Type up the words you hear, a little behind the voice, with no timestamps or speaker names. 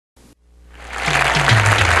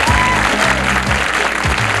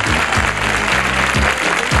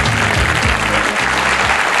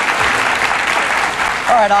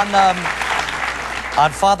right,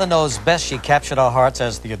 on Father Knows Best, she captured our hearts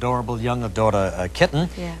as the adorable young daughter kitten,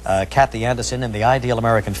 Yes. Kathie Anderson, in The Ideal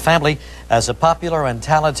American Family. As a popular and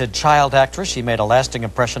talented child actress, she made a lasting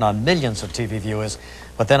impression on millions of TV viewers.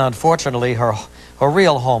 But then, unfortunately, her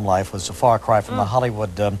real home life was a far cry from the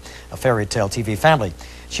Hollywood fairy tale TV family.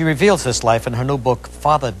 She reveals this life in her new book,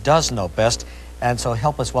 Father Does Know Best. And so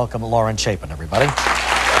help us welcome Lauren Chapin, everybody.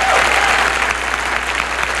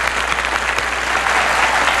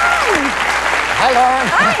 Hi, Lauren.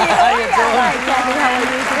 Hi. How you doing? Hi, Kathy. How are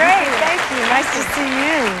you? Great. Thank you. Nice to see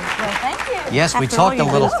you. Well, thank you. Yes, we talked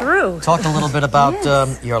a little bit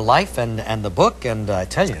about your life and the book, and I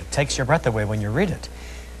tell you, it takes your breath away when you read it.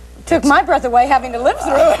 Took my breath away having to live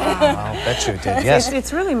through it. I'll bet you did. Yes.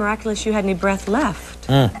 It's really miraculous you had any breath left.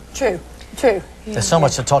 True. True. There's so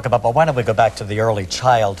much to talk about, but why don't we go back to the early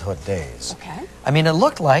childhood days? Okay. I mean, it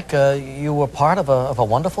looked like you were part of a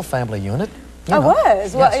wonderful family unit. I was.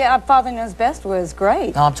 Yes. Well, yeah, Father Knows Best was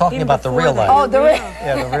great. No, I'm talking Even about the real before life. that. Oh, the real.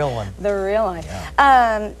 Yeah, the real one. The real life.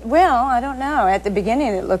 Yeah. Well, I don't know. At the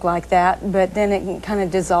beginning, it looked like that, but then it kind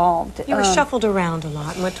of dissolved. You were shuffled around a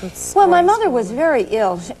lot. And went to Well, my sports mother school. was very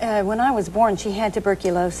ill. When I was born, she had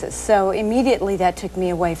tuberculosis, so immediately that took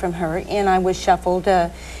me away from her, and I was shuffled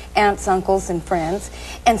to aunts, uncles, and friends.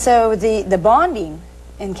 And so the bonding,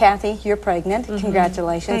 and Kathy, you're pregnant.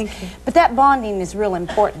 Congratulations. Thank you. But that bonding is real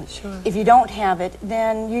important. Sure. If you don't have it,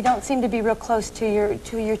 then you don't seem to be real close to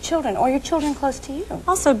your children, or your children close to you.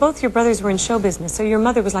 Also, both your brothers were in show business, so your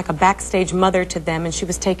mother was like a backstage mother to them, and she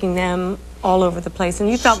was taking them all over the place, and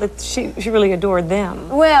you felt that she really adored them.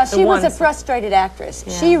 Well, she was a ones- frustrated actress.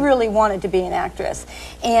 Yeah. She really wanted to be an actress,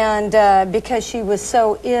 and because she was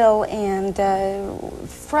so ill and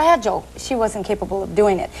fragile, she wasn't capable of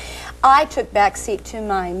doing it. I took back seat to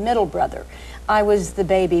my middle brother. I was the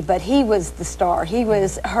baby, but he was the star. He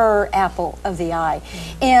was her apple of the eye,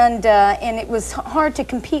 and it was hard to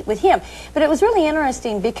compete with him. But it was really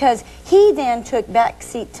interesting because he then took back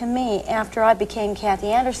seat to me after I became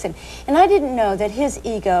Kathie Anderson, and I didn't know that his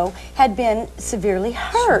ego had been severely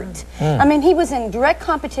hurt. I mean, he was in direct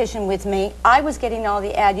competition with me. I was getting all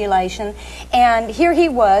the adulation, and here he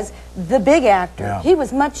was, the big actor. Yeah. He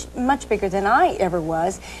was much bigger than I ever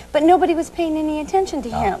was, but nobody was paying any attention to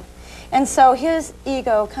him. And so his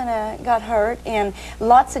ego kind of got hurt, and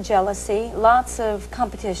lots of jealousy, lots of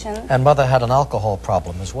competition. And Mother had an alcohol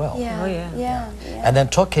problem as well. Yeah, Oh, yeah. yeah. And then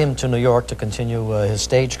took him to New York to continue his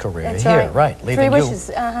stage career. That's here, right. leaving Three you Wishes,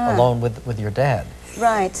 alone with your dad.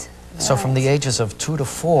 Right. So from the ages of 2 to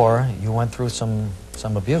 4, you went through some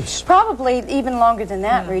abuse. Probably even longer than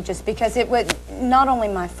that, Regis, because it was not only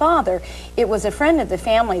my father, it was a friend of the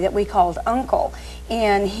family that we called Uncle,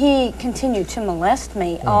 and he continued to molest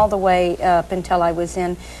me all the way up until I was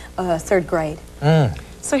in 3rd grade.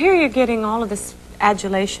 So here you're getting all of this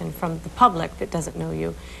adulation from the public that doesn't know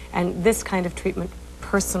you, and this kind of treatment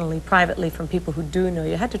personally, privately, from people who do know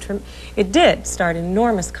you. It did start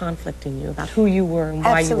enormous conflict in you about who you were and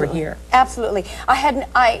why you were here. Absolutely.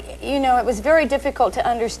 You know, it was very difficult to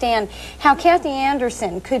understand how Kathie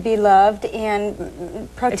Anderson could be loved and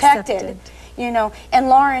protected. Accepted. You know, and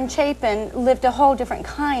Lauren Chapin lived a whole different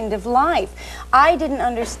kind of life. I didn't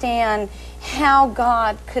understand how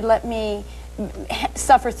God could let me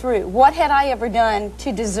suffer through. What had I ever done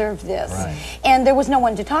to deserve this? Right. And there was no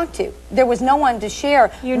one to talk to. There was no one to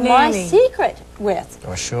share Your my nanny. secret with.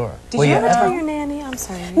 Oh, sure. Did you ever tell your nanny? I'm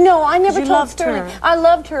sorry. No, I never You told loved Sterling. her. I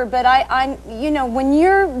loved her, but you know, when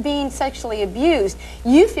you're being sexually abused,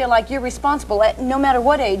 you feel like you're responsible at no matter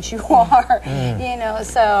what age you are. You know,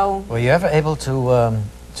 so Were you ever able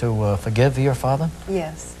to forgive your father?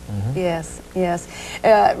 yes. Yes, yes.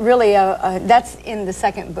 Really, that's in the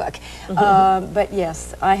 2nd book. But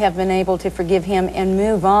yes, I have been able to forgive him and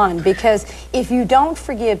move on, because if you don't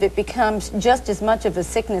forgive, it becomes just as much of a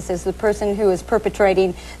sickness as the person who is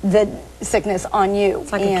perpetrating the sickness on you.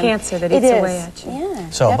 It's like a cancer that eats away at you. Yeah,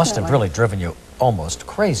 So it must have definitely. really driven you almost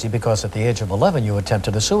crazy, because at the age of 11 you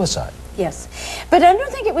attempted a suicide. Yes, but I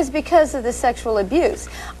don't think it was because of the sexual abuse.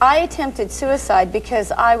 I attempted suicide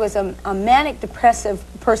because I was a manic depressive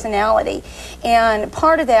personality, and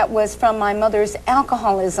part of that was from my mother's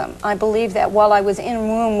alcoholism. I believe that while I was in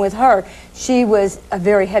womb with her, she was a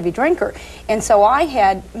very heavy drinker, and so I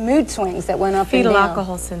had mood swings that went up Fetal and down.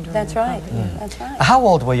 alcohol syndrome. That's they call right. it. That's right. How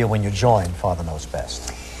old were you when you joined Father Knows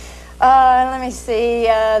Best? Let me see.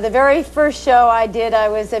 The very first show I did, I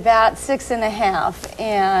was about 6 1/2,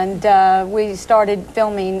 and we started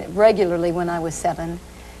filming regularly when I was 7.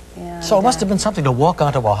 And, So it must have been something to walk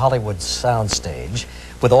onto a Hollywood soundstage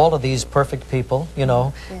with all of these perfect people, you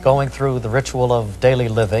know, going through the ritual of daily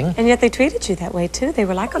living. And yet they treated you that way, too. They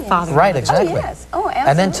were like a father. Right, and a mother. exactly. Oh, yes. Oh,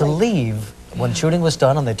 And then to absolutely. leave when shooting was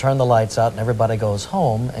done and they turn the lights out and everybody goes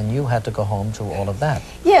home, and you had to go home to all of that.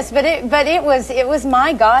 Yes, but it was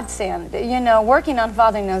my godsend. You know, working on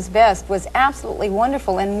Father Knows Best was absolutely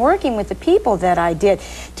wonderful, and working with the people that I did,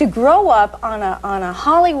 to grow up on a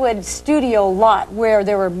Hollywood studio lot where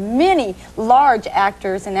there were many large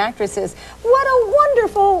actors and actresses. What a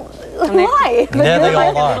wonderful life! And there they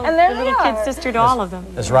all are. And there The they little are. kid sister to all of them.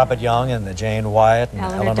 There's Robert Young and Jane Wyatt and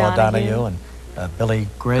Eleanor Eleanor Donahue Donahue and Billy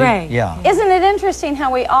Gray. Gray. Yeah. Isn't it interesting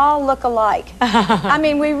how we all look alike? I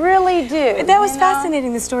mean, we really do. That was you know?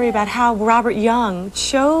 fascinating, the story about how Robert Young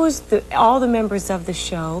chose all the members of the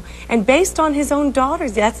show, and based on his own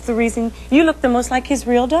daughters, that's the reason you look the most like his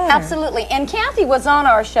real daughter. Absolutely. And Kathy was on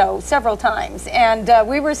our show several times, and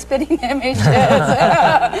we were spitting images.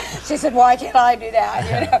 She said, why can't I do that?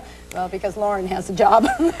 You know? Well, because Lauren has a job.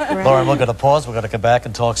 Lauren, we're going to pause. We're going to come back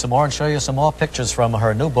and talk some more and show you some more pictures from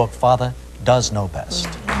her new book, Father Does Know Best.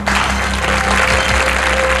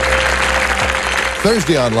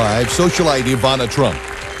 Thursday on Live, socialite Ivana Trump.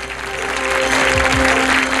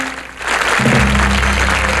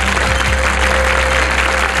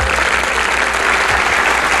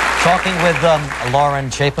 Talking with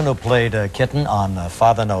Lauren Chapin, who played Kitten on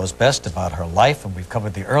Father Knows Best, about her life, and we've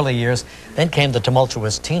covered the early years. Then came the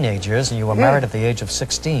tumultuous teenage years, and you were married at the age of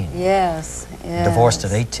 16. Yes, yes. Divorced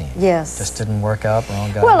at 18. Yes. Just didn't work out,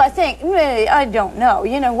 wrong guy. Well, I think, really, I don't know.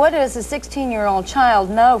 You know, what does a 16-year-old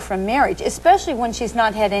child know from marriage, especially when she's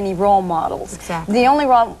not had any role models? Exactly. The only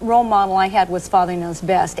role model I had was Father Knows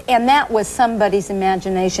Best, and that was somebody's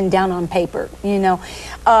imagination down on paper, you know.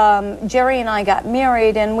 Jerry and I got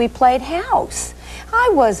married, and we played house.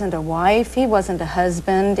 I wasn't a wife, he wasn't a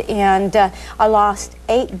husband, and I lost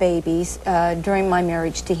 8 babies during my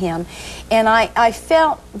marriage to him, and I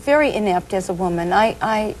felt very inept as a woman.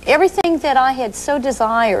 Everything that I had so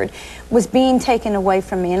desired was being taken away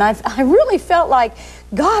from me, and I really felt like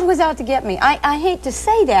God was out to get me. I hate to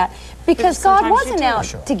say that, because God sometimes you wasn't do. out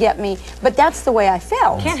Sure. to get me, but that's the way I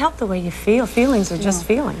felt. Can't help the way you feel. Feelings are just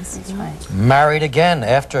feelings. That's right. Married again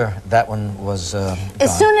after that one was gone.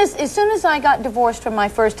 As soon as I got divorced from my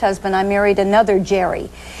first husband, I married another Jerry,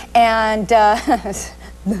 and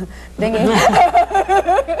dinging.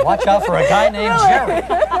 Watch out for a guy named Jerry.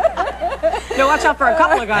 No, watch out for a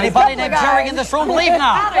couple of guys. Anybody named Jerry in this room, leave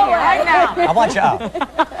now. Right now. I want you out.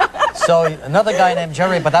 So another guy named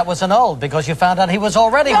Jerry, but that was an old, because you found out he was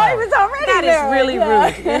already I married. was already That married, is really yeah.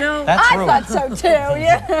 rude, you know? That's I rude. thought so too,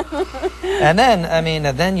 yeah. And then, I mean,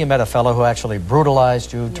 then you met a fellow who actually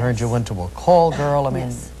brutalized you, turned you into a call girl. I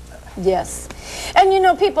mean, Yes. And you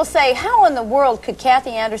know, people say, how in the world could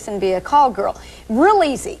Kathy Anderson be a call girl? Real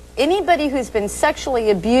easy. Anybody who's been sexually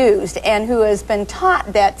abused and who has been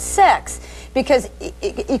taught that sex, because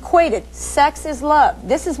equated, sex is love.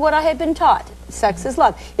 This is what I had been taught. Sex is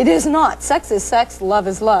love. It is not. Sex is sex, love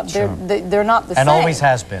is love. Sure. They're not the same. and always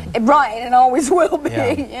has been. Right, and always will be.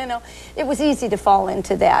 Yeah. You know, it was easy to fall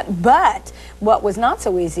into that. But what was not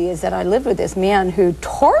so easy is that I lived with this man who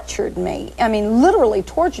tortured me. I mean, literally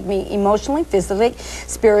tortured me emotionally, physically,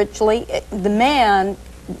 spiritually. The man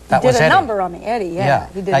That did was a Eddie. number on me. Eddie, yeah.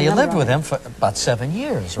 He did Now, a you number lived on with me. him for about 7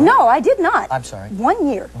 years, right? No, I did not. I'm sorry. 1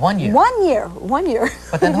 year. 1 year. 1 year. 1 year.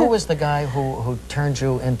 But then who was the guy who turned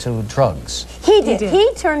you into drugs? He did. did.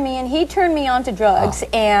 He turned me in. He turned me onto drugs,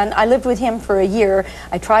 and I lived with him for a year.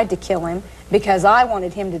 I tried to kill him because I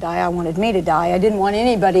wanted him to die. I wanted me to die. I didn't want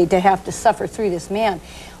anybody to have to suffer through this man.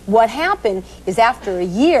 What happened is after a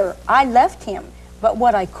year, I left him. But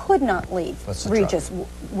what I could not leave, Was the Regis,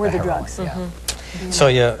 were the heroin, drugs. Yeah. So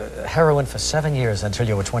you heroin for 7 years until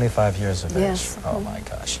you were 25 years of age. Yes. Oh my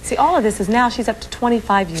gosh. See, all of this is now she's up to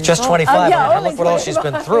 25 years Just old. 25. yeah, and only look what all she's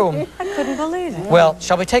been through. I couldn't believe it. Well,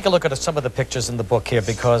 shall we take a look at some of the pictures in the book here,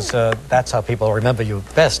 because that's how people remember you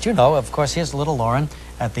best. You know, of course, here's little Lauren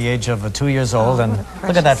at the age of 2 years old, and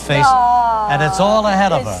look at that face. And it's all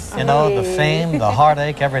ahead of her. You know, the fame, the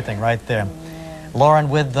heartache, everything right there. Lauren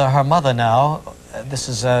with her mother now. This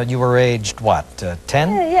is, you were aged, what, 10?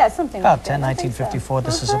 Yeah, something About like 10, that. I think so. 1954.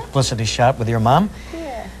 This is a publicity shot with your mom.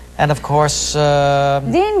 Yeah. And, of course,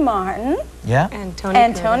 Dean Martin yeah, And Tony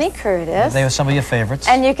and Curtis. Tony Curtis. they were some of your favorites.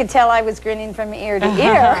 And you could tell I was grinning from ear to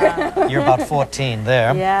ear. You're about 14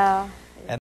 there. Yeah.